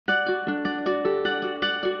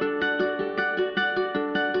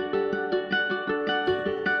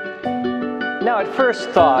Now, at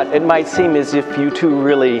first thought, it might seem as if you two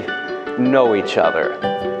really know each other.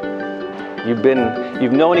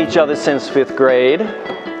 You've known each other since 5th grade,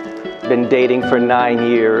 been dating for 9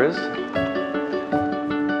 years.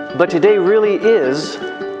 But today really is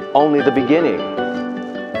only the beginning.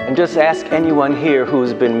 And just ask anyone here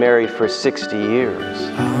who's been married for 60 years.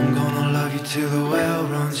 I'm gonna love you till the well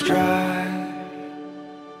runs dry,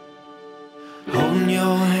 holding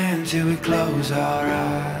your hand till we close our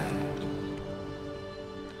eyes.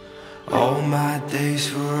 All my days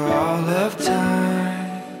for all of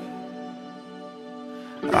time,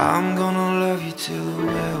 I'm gonna love you till the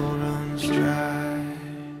well runs dry.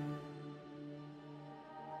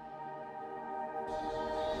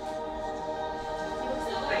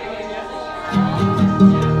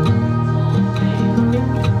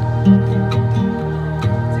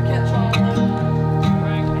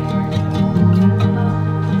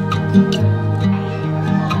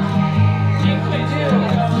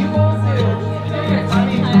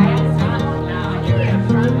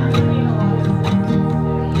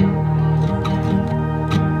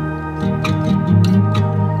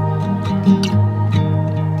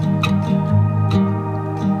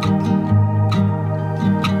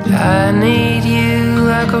 I need you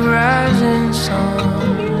like a rising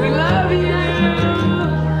sun. We love you.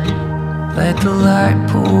 Let the light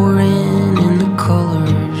pour in and the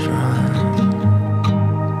colors run,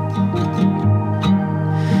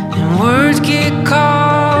 and words get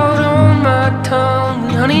caught on my tongue.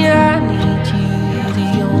 Honey, I need you, you're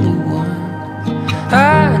the only one.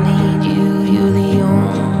 I need you, you're the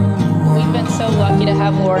only one. We've been so lucky to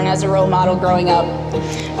have Lauren as a role model growing up.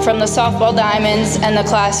 From the softball diamonds and the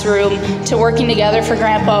classroom to working together for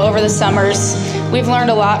Grandpa over the summers, we've learned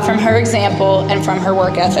a lot from her example and from her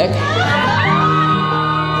work ethic.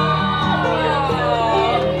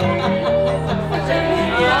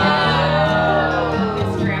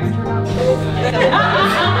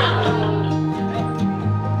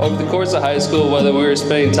 Over the course of high school, whether we were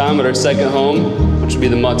spending time at our second home, which would be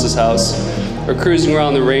the Mutz's house, or cruising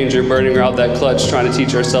around the Ranger, burning out that clutch, trying to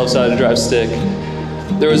teach ourselves how to drive stick,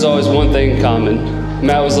 there was always one thing in common.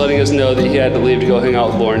 Matt was letting us know that he had to leave to go hang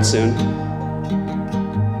out with Lauren soon.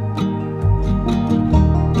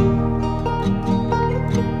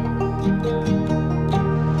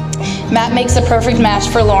 Matt makes a perfect match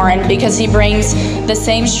for Lauren because he brings the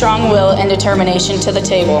same strong will and determination to the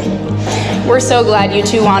table. We're so glad you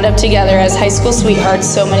two wound up together as high school sweethearts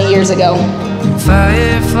so many years ago.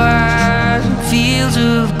 Fireflies and fields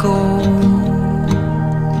of gold,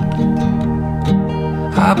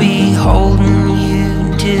 I'll be holding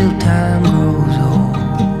you till time grows old.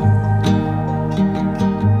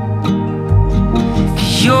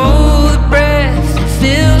 'Cause you're the breath that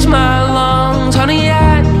fills my lungs. Honey,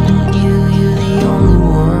 I need you, you're the only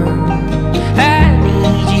one. I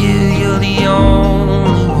need you, you're the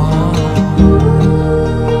only one.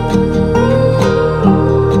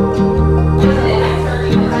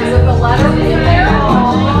 Is it the letter in there?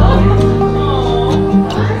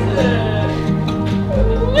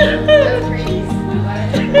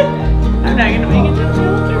 I'm not gonna make it to the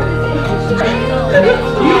filter.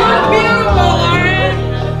 You are beautiful, Lauren.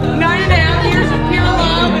 9.5 years of pure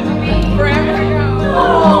love and forever to go.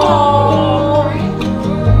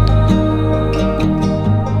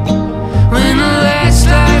 When the last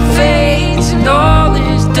light fades and all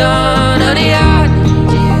is done, honey, I need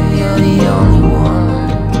you, you're the only one.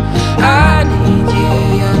 I need you,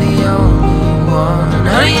 you're the only one.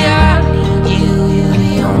 Honey, I need you, you're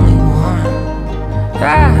the only one. I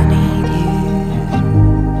need you,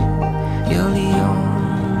 you're the only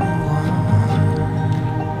one.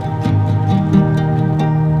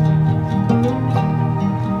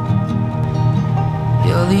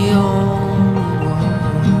 You're the only one.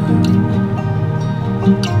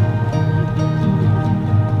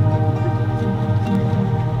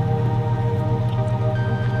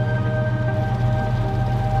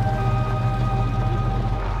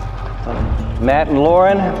 Matt and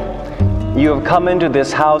Lauren, you have come into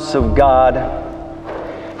this house of God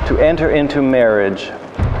to enter into marriage,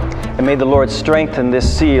 and may the Lord strengthen this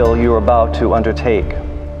seal you are about to undertake.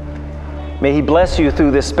 May He bless you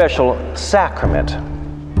through this special sacrament,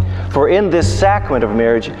 for in this sacrament of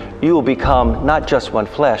marriage, you will become not just one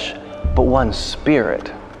flesh, but one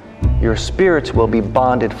spirit. Your spirits will be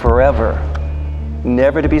bonded forever,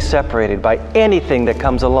 never to be separated by anything that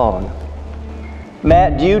comes along.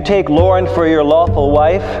 Matt, do you take Lauren for your lawful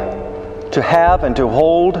wife, to have and to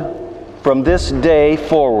hold from this day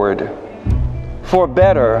forward, for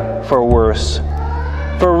better, for worse,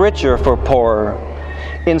 for richer, for poorer,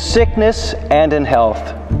 in sickness and in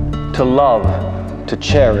health, to love, to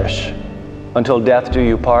cherish, until death do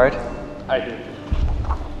you part? I do.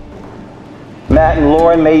 Matt and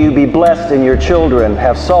Lauren, may you be blessed in your children,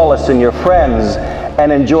 have solace in your friends,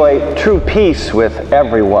 and enjoy true peace with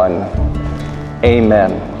everyone.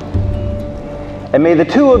 Amen. And may the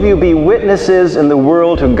two of you be witnesses in the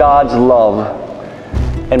world to God's love.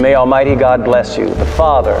 And may Almighty God bless you, the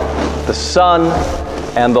Father, the Son,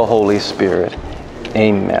 and the Holy Spirit.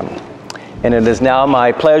 Amen. And it is now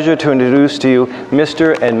my pleasure to introduce to you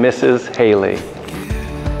Mr. and Mrs. Haley.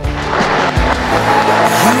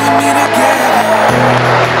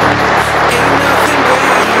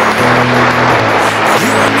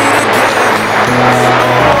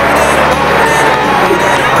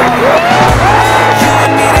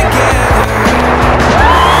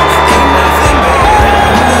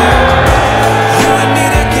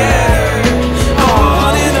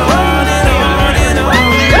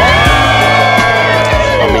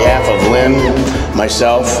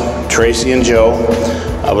 Myself, Tracy, and Joe,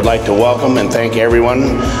 I would like to welcome and thank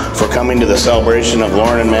everyone for coming to the celebration of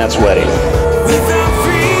Lauren and Matt's wedding. We found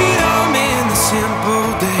freedom in the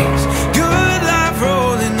simple days, good life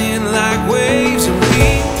rolling in like waves, and we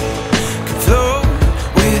can flow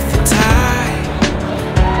with the tide.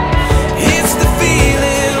 It's the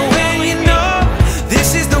feeling when you know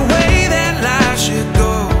this is the way that life should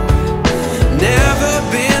go. Never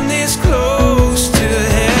been this close to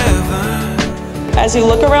heaven. As you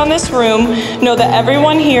look around this room, know that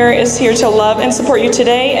everyone here is here to love and support you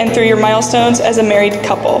today and through your milestones as a married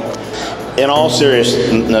couple. In all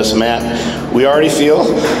seriousness, Matt, we already feel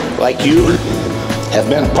like you have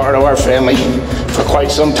been a part of our family for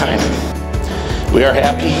quite some time. We are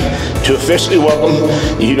happy to officially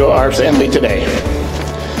welcome you to our family today.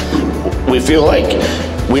 We feel like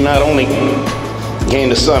we not only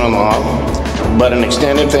gained a son-in-law, but an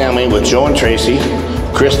extended family with Joe and Tracy,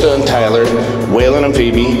 Krista and Tyler, Waylon and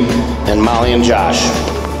Phoebe, and Molly and Josh.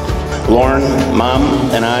 Lauren, Mom,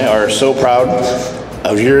 and I are so proud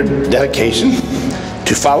of your dedication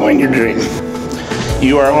to following your dream.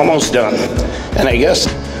 You are almost done, and I guess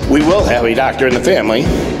we will have a doctor in the family.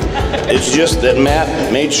 It's just that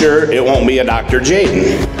Matt made sure it won't be a Dr.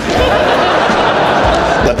 Jaden.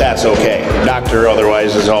 But that's okay. Doctor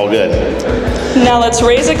otherwise is all good. Now let's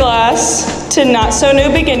raise a glass to not so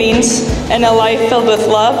new beginnings and a life filled with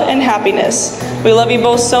love and happiness. We love you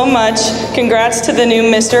both so much. Congrats to the new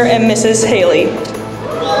Mr. and Mrs. Haley.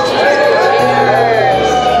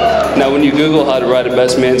 Now when you Google how to write a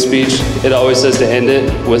best man speech, it always says to end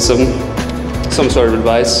it with some sort of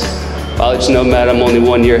advice. I'll let you know, Matt, I'm only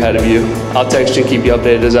 1 year ahead of you. I'll text you and keep you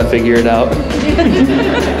updated as I figure it out.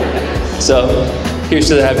 So, here's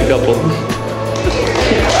to the happy couple.